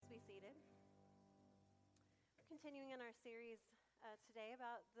continuing in our series today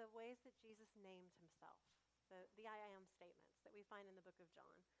about the ways that Jesus named himself, the I am statements that we find in the book of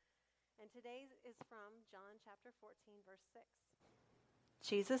John. And today is from John chapter 14, verse 6.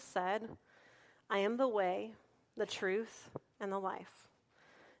 Jesus said, I am the way, the truth, and the life.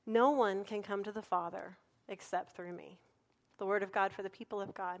 No one can come to the Father except through me. The word of God for the people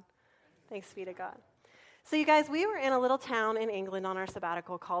of God. Thanks be to God. So you guys, we were in a little town in England on our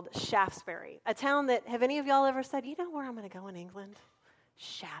sabbatical called Shaftesbury, a town that, have any of y'all ever said, you know where I'm going to go in England?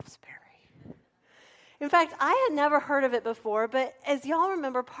 Shaftesbury. In fact, I had never heard of it before, but as y'all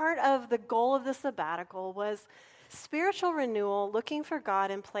remember, part of the goal of the sabbatical was spiritual renewal, looking for God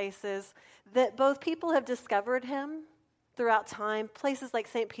in places that both people have discovered him throughout time, places like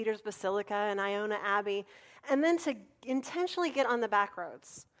St. Peter's Basilica and Iona Abbey, and then to intentionally get on the back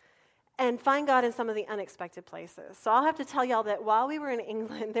roads and find God in some of the unexpected places. So I'll have to tell y'all that while we were in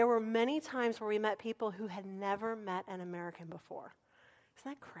England, there were many times where we met people who had never met an American before.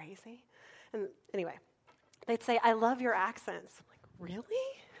 Isn't that crazy? And anyway, they'd say, I love your accents. I'm like,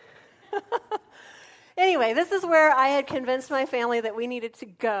 really? Anyway, this is where I had convinced my family that we needed to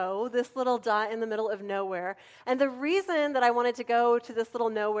go, this little dot in the middle of nowhere. And the reason that I wanted to go to this little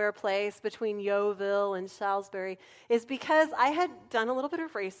nowhere place between Yeovil and Salisbury is because I had done a little bit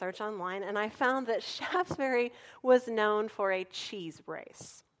of research online, and I found that Shaftesbury was known for a cheese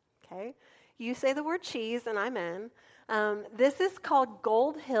race. Okay? You say the word cheese, and I'm in. This is called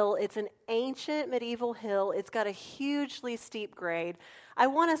Gold Hill. It's an ancient medieval hill. It's got a hugely steep grade. I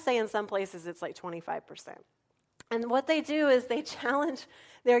want to say in some places it's like 25%. And what they do is they challenge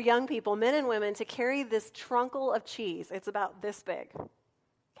their young people, men and women, to carry this trunkle of cheese. It's about this big,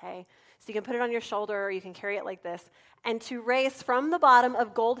 okay? So you can put it on your shoulder or you can carry it like this. And to race from the bottom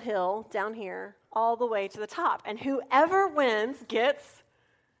of Gold Hill down here all the way to the top. And whoever wins gets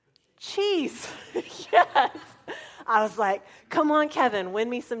cheese. Yes. I was like, come on, Kevin, win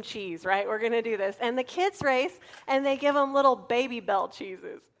me some cheese, right? We're going to do this. And the kids race, and they give them little baby belt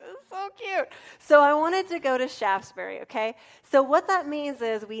cheeses. It's so cute. So I wanted to go to Shaftesbury, okay? So what that means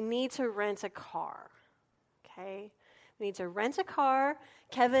is we need to rent a car, okay? We need to rent a car.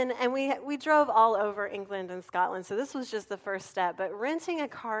 Kevin, and we drove all over England and Scotland, so this was just the first step. But renting a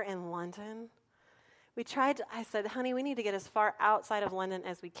car in London, I said, honey, we need to get as far outside of London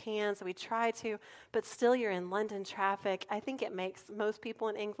as we can. So we tried to, but still you're in London traffic. I think it makes most people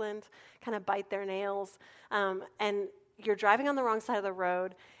in England kind of bite their nails. And you're driving on the wrong side of the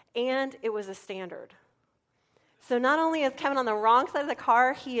road, and it was a standard. So not only is Kevin on the wrong side of the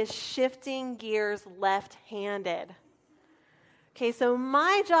car, he is shifting gears left-handed. Okay, so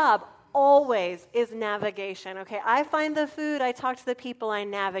my job always is navigation, okay? I find the food, I talk to the people, I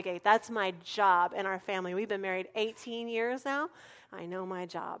navigate. That's my job in our family. We've been married 18 years now. I know my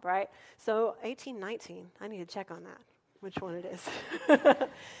job, right? So 18, 19, I need to check on that, which one it is.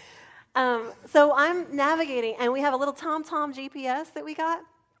 So I'm navigating, and we have a little TomTom GPS that we got,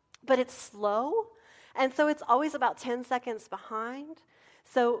 but it's slow, and so it's always about 10 seconds behind.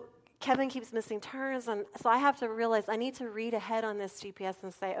 So Kevin keeps missing turns, and so I have to realize I need to read ahead on this GPS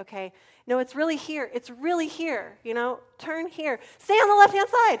and say, okay, no, it's really here. It's really here, turn here. Stay on the left-hand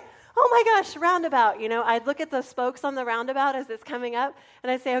side. Oh my gosh, roundabout. I'd look at the spokes on the roundabout as it's coming up,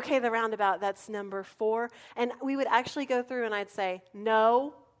 and I'd say, okay, the roundabout, that's number 4. And we would actually go through, and I'd say,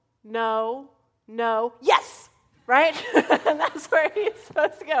 no, no, no, yes, right? And that's where he's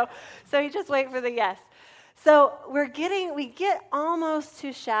supposed to go. So you just wait for the yes. So we get almost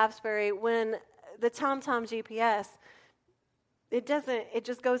to Shaftesbury when the TomTom GPS, it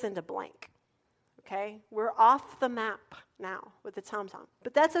just goes into blank, okay? We're off the map now with the TomTom,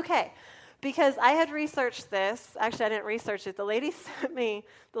 but that's okay because I had researched this. Actually, I didn't research it. The lady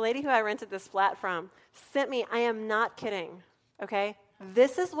who I rented this flat from sent me, I am not kidding, okay?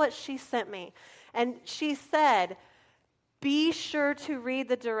 This is what she sent me. And she said, be sure to read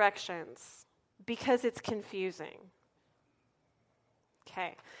the directions, because it's confusing.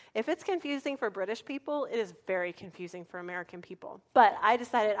 Okay. If it's confusing for British people, it is very confusing for American people. But I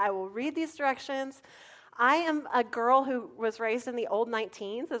decided I will read these directions. I am a girl who was raised in the old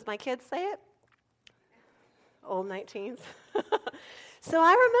 19s, as my kids say it. Old 19s. So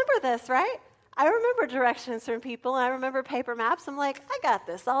I remember this, right? I remember directions from people, and I remember paper maps. I'm like, I got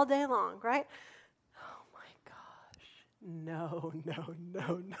this all day long, right? No.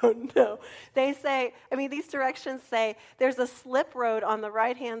 They say, these directions say there's a slip road on the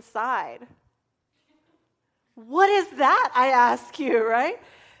right-hand side. What is that, I ask you, right?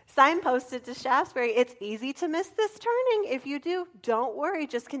 Signposted to Shaftesbury, it's easy to miss this turning. If you do, don't worry,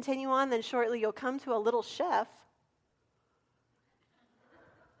 just continue on, then shortly you'll come to a little chef.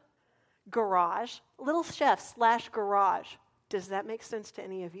 garage, Little Chef / garage. Does that make sense to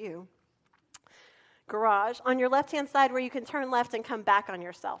any of you? Garage. On your left-hand side where you can turn left and come back on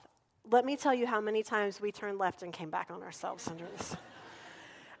yourself. Let me tell you how many times we turned left and came back on ourselves under this.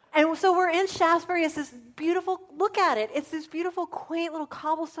 And so we're in Shaftesbury. It's this beautiful, look at it. It's this beautiful, quaint little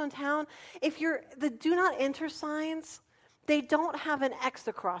cobblestone town. The do not enter signs, they don't have an X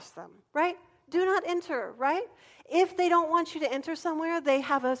across them, right? Do not enter, right? If they don't want you to enter somewhere, they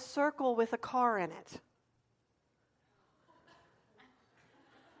have a circle with a car in it.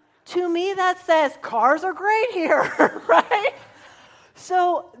 To me, that says cars are great here, right?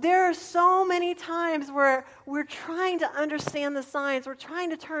 So there are so many times where we're trying to understand the signs. We're trying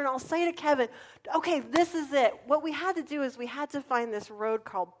to turn. I'll say to Kevin, okay, this is it. What we had to do is we had to find this road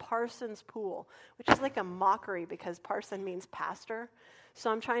called Parsons Pool, which is like a mockery because parson means pastor. So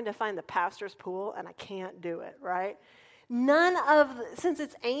I'm trying to find the pastor's pool, and I can't do it, right? Since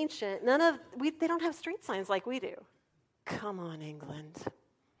it's ancient, they don't have street signs like we do. Come on, England.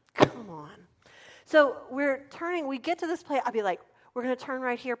 Come on. So we get to this place, I'll be like, we're going to turn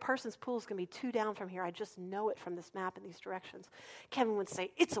right here. Parsons Pool is going to be 2 down from here. I just know it from this map in these directions. Kevin would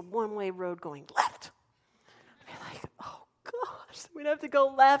say, it's a one-way road going left. I'd be like, oh, gosh. We'd have to go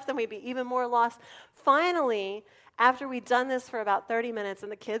left, and we'd be even more lost. Finally, after we'd done this for about 30 minutes,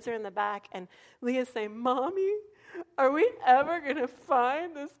 and the kids are in the back, and Leah's saying, Mommy, are we ever going to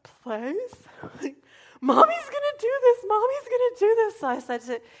find this place? Mommy's going to do this. Mommy's going to do this. So I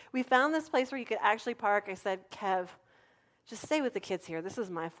said, we found this place where you could actually park. I said, Kev, just stay with the kids here. This is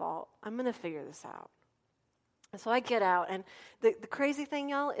my fault. I'm going to figure this out. And so I get out, and the crazy thing,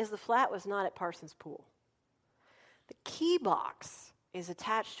 y'all, is the flat was not at Parsons Pool. The key box is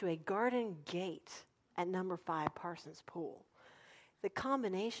attached to a garden gate at number 5 Parsons Pool. The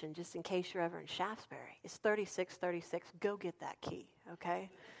combination, just in case you're ever in Shaftesbury, is 3636. Go get that key, okay?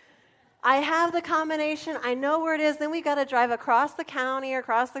 I have the combination. I know where it is. Then we got to drive across the county or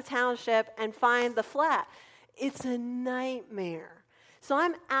across the township and find the flat. It's a nightmare. So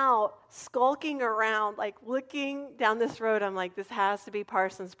I'm out skulking around, like looking down this road. I'm like, this has to be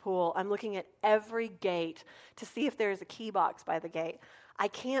Parsons Pool. I'm looking at every gate to see if there's a key box by the gate. I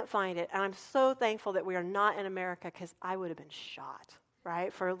can't find it. And I'm so thankful that we are not in America because I would have been shot,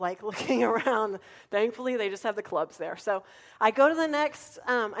 right, for like looking around. Thankfully, they just have the clubs there. So I go to the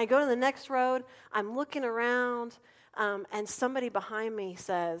next road. I'm looking around, and somebody behind me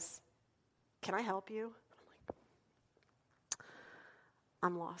says, can I help you?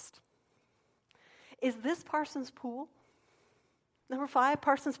 I'm lost. Is this Parsons Pool? Number 5,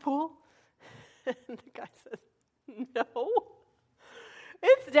 Parsons Pool? And the guy says, no.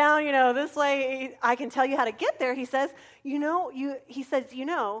 It's down, this way. I can tell you how to get there. He says,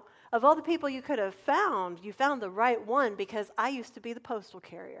 of all the people you could have found, you found the right one because I used to be the postal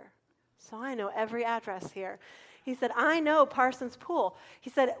carrier. So I know every address here. He said, I know Parsons Pool.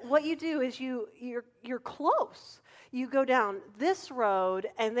 He said, what you do is you're close. You go down this road,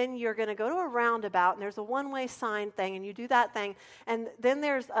 and then you're going to go to a roundabout, and there's a one-way sign thing, and you do that thing. And then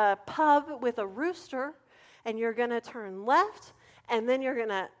there's a pub with a rooster, and you're going to turn left, and then you're going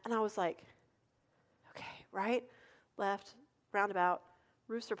to, and I was like, okay, right, left, roundabout,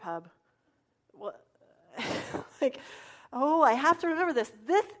 rooster pub. What? I have to remember this.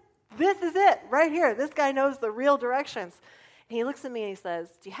 This is it, right here. This guy knows the real directions. And he looks at me and he says,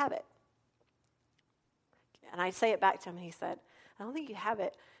 do you have it? And I say it back to him, and he said, I don't think you have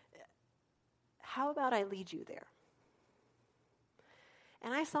it. How about I lead you there?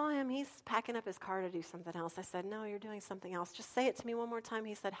 And I saw him. He's packing up his car to do something else. I said, no, you're doing something else. Just say it to me one more time.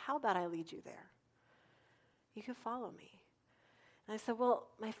 He said, how about I lead you there? You could follow me. And I said, well,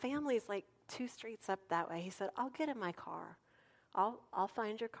 my family's like 2 streets up that way. He said, I'll get in my car. I'll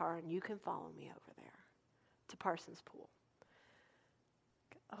find your car, and you can follow me over there to Parsons Pool.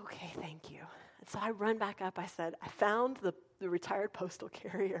 Okay, thank you. And so I run back up. I said, I found the retired postal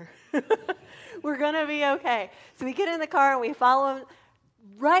carrier. We're going to be okay. So we get in the car, and we follow him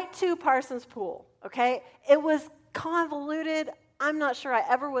right to Parsons Pool, okay? It was convoluted. I'm not sure I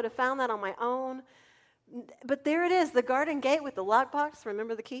ever would have found that on my own. But there it is, the garden gate with the lockbox.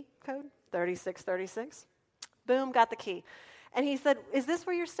 Remember the key code? 3636. Boom, got the key. And he said, is this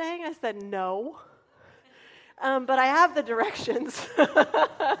where you're staying? I said, no. But I have the directions.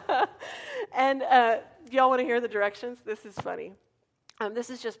 And y'all want to hear the directions? This is funny. This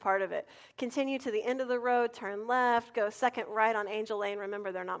is just part of it. Continue to the end of the road, turn left, go second right on Angel Lane.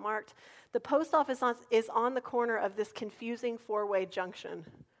 Remember, they're not marked. The post office is on the corner of this confusing 4-way junction.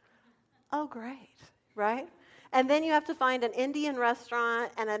 Oh, great, right? And then you have to find an Indian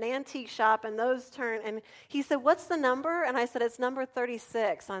restaurant and an antique shop, and those turn. And he said, what's the number? And I said, it's number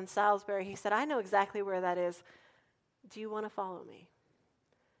 36 on Salisbury. He said, I know exactly where that is. Do you want to follow me?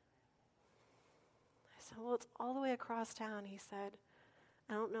 I said, well, it's all the way across town. He said,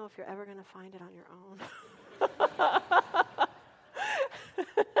 I don't know if you're ever going to find it on your own.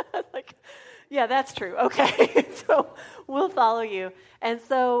 Like, yeah, that's true. Okay, so we'll follow you. And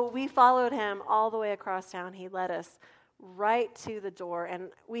so we followed him all the way across town. He led us right to the door, and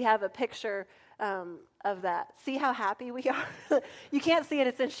we have a picture of that. See how happy we are? You can't see it.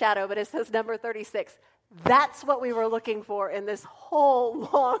 It's in shadow, but it says number 36. That's what we were looking for in this whole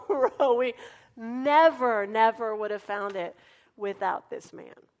long row. We never would have found it without this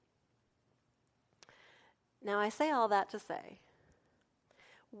man. Now, I say all that to say,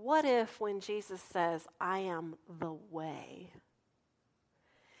 what if when Jesus says, I am the way,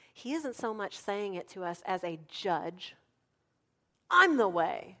 he isn't so much saying it to us as a judge, I'm the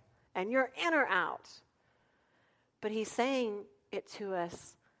way, and you're in or out, but he's saying it to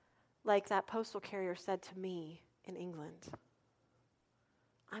us like that postal carrier said to me in England,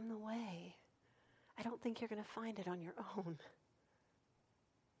 I'm the way. I don't think you're going to find it on your own.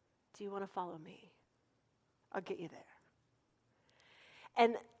 Do you want to follow me? I'll get you there.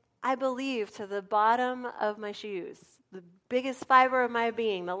 And I believe to the bottom of my shoes, the biggest fiber of my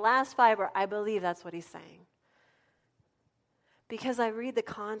being, the last fiber, I believe that's what he's saying. Because I read the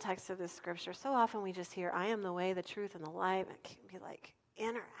context of this scripture. So often we just hear, I am the way, the truth, and the life. It can be like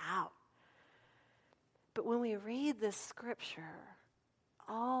in or out. But when we read this scripture,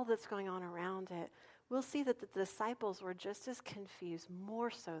 all that's going on around it, we'll see that the disciples were just as confused,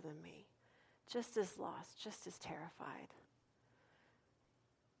 more so than me, just as lost, just as terrified.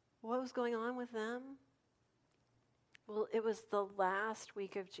 What was going on with them? Well, it was the last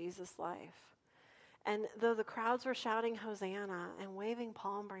week of Jesus' life. And though the crowds were shouting Hosanna and waving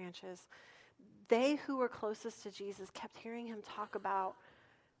palm branches, they who were closest to Jesus kept hearing him talk about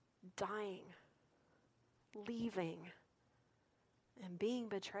dying, leaving, and being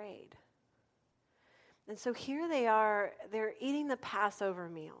betrayed. And so here they are, they're eating the Passover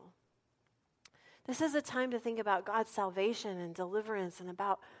meal. This is a time to think about God's salvation and deliverance and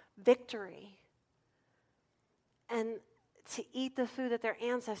about victory. And to eat the food that their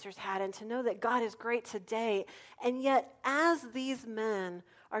ancestors had and to know that God is great today. And yet, as these men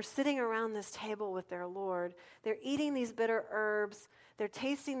are sitting around this table with their Lord, they're eating these bitter herbs, they're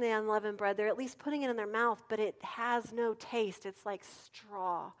tasting the unleavened bread, they're at least putting it in their mouth, but it has no taste. It's like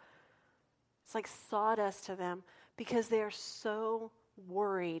straw. It's like sawdust to them because they are so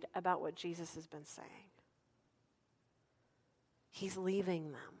worried about what Jesus has been saying. He's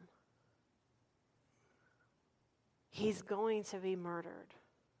leaving them. He's going to be murdered.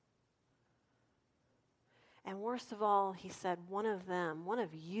 And worst of all, he said, one of them, one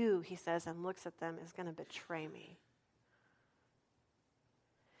of you, he says, and looks at them, is going to betray me.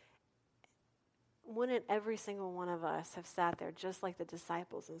 Wouldn't every single one of us have sat there just like the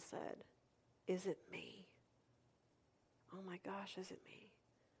disciples and said, is it me? Oh my gosh, is it me?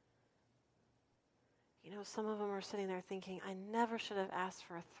 You know, some of them are sitting there thinking, I never should have asked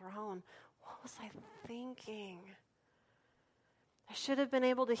for a throne. What was I thinking? I should have been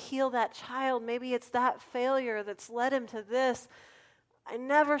able to heal that child. Maybe it's that failure that's led him to this. I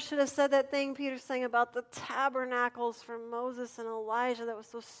never should have said that thing Peter's saying about the tabernacles from Moses and Elijah. That was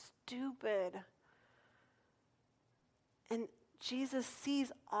so stupid. And Jesus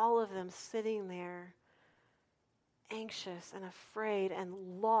sees all of them sitting there, anxious and afraid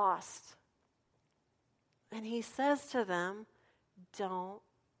and lost. And he says to them, don't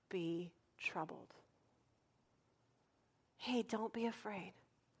be troubled. Hey, don't be afraid.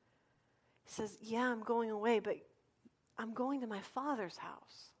 He says, yeah, I'm going away, but I'm going to my Father's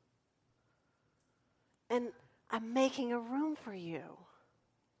house. And I'm making a room for you.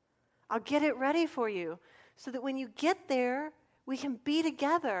 I'll get it ready for you so that when you get there, we can be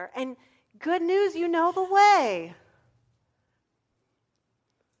together. And good news, you know the way.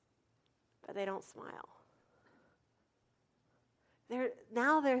 But they don't smile.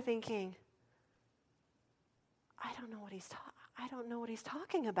 Now they're thinking, I don't know what he's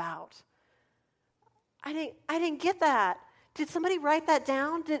talking about. I didn't get that. Did somebody write that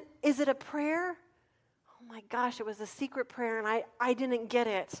down? Is it a prayer? Oh my gosh, it was a secret prayer and I didn't get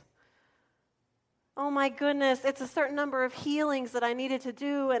it. Oh my goodness, it's a certain number of healings that I needed to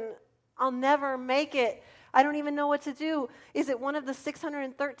do and I'll never make it. I don't even know what to do. Is it one of the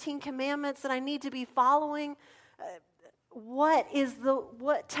 613 commandments that I need to be following?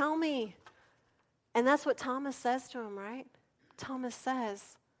 Tell me. And that's what Thomas says to him, right? Thomas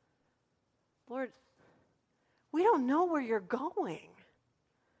says, Lord, We don't know where you're going.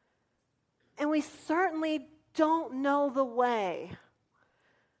 And we certainly don't know the way.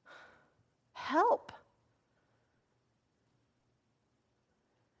 Help.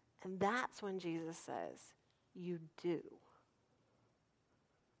 And that's when Jesus says, you do.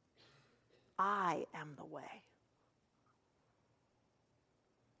 I am the way.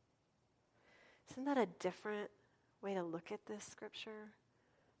 Isn't that a different way to look at this scripture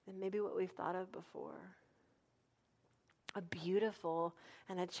than maybe what we've thought of before? A beautiful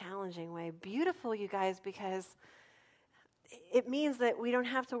and a challenging way. Beautiful, you guys, because it means that we don't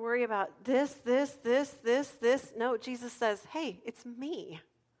have to worry about this. No, Jesus says, hey, it's me.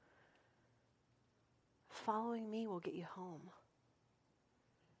 Following me will get you home.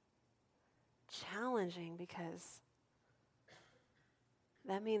 Challenging because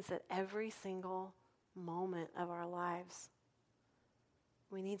that means that every single moment of our lives,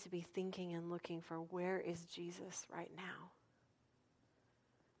 we need to be thinking and looking for where is Jesus right now?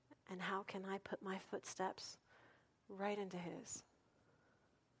 And how can I put my footsteps right into his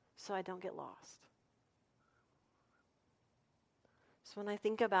so I don't get lost? So when I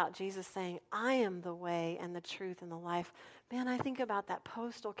think about Jesus saying, I am the way and the truth and the life, man, I think about that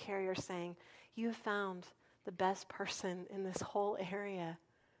postal carrier saying, you have found the best person in this whole area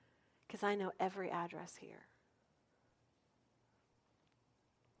because I know every address here.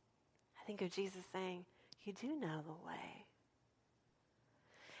 I think of Jesus saying, you do know the way.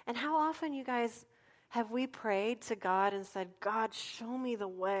 And how often, you guys, have we prayed to God and said, God, show me the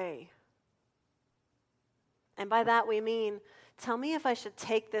way? And by that we mean, tell me if I should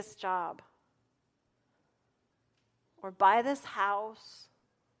take this job or buy this house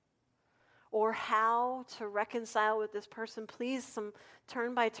or how to reconcile with this person. Please, some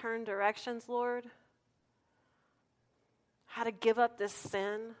turn-by-turn directions, Lord. How to give up this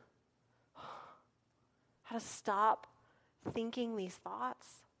sin. How to stop thinking these thoughts.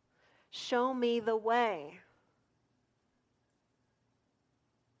 Show me the way.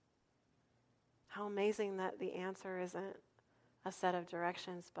 How amazing that the answer isn't a set of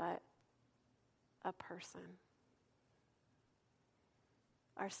directions, but a person.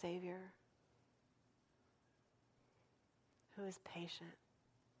 Our Savior, who is patient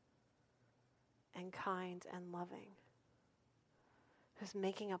and kind and loving, who's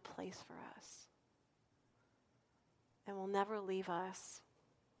making a place for us and will never leave us,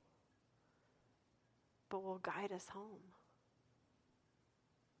 but will guide us home.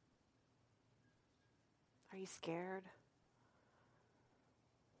 Are you scared?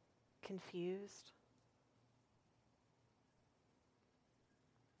 Confused?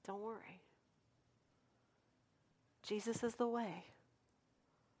 Don't worry. Jesus is the way.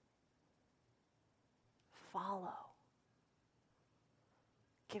 Follow.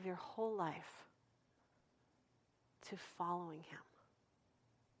 Give your whole life to following him.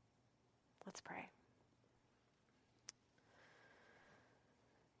 Let's pray.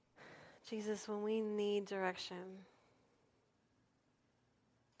 Jesus, when we need direction,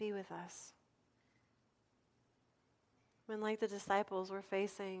 be with us. When, like the disciples, we're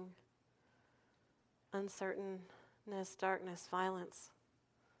facing uncertainness, darkness, violence,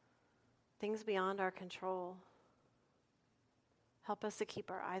 things beyond our control, help us to keep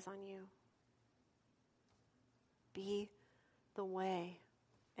our eyes on you. Be the way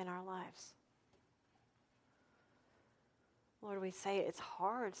in our lives. Lord, we say it's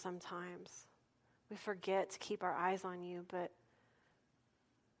hard sometimes. We forget to keep our eyes on you, but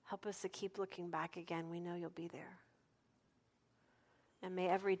help us to keep looking back again. We know you'll be there. And may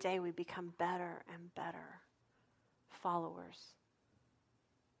every day we become better and better followers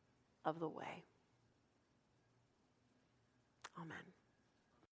of the way. Amen.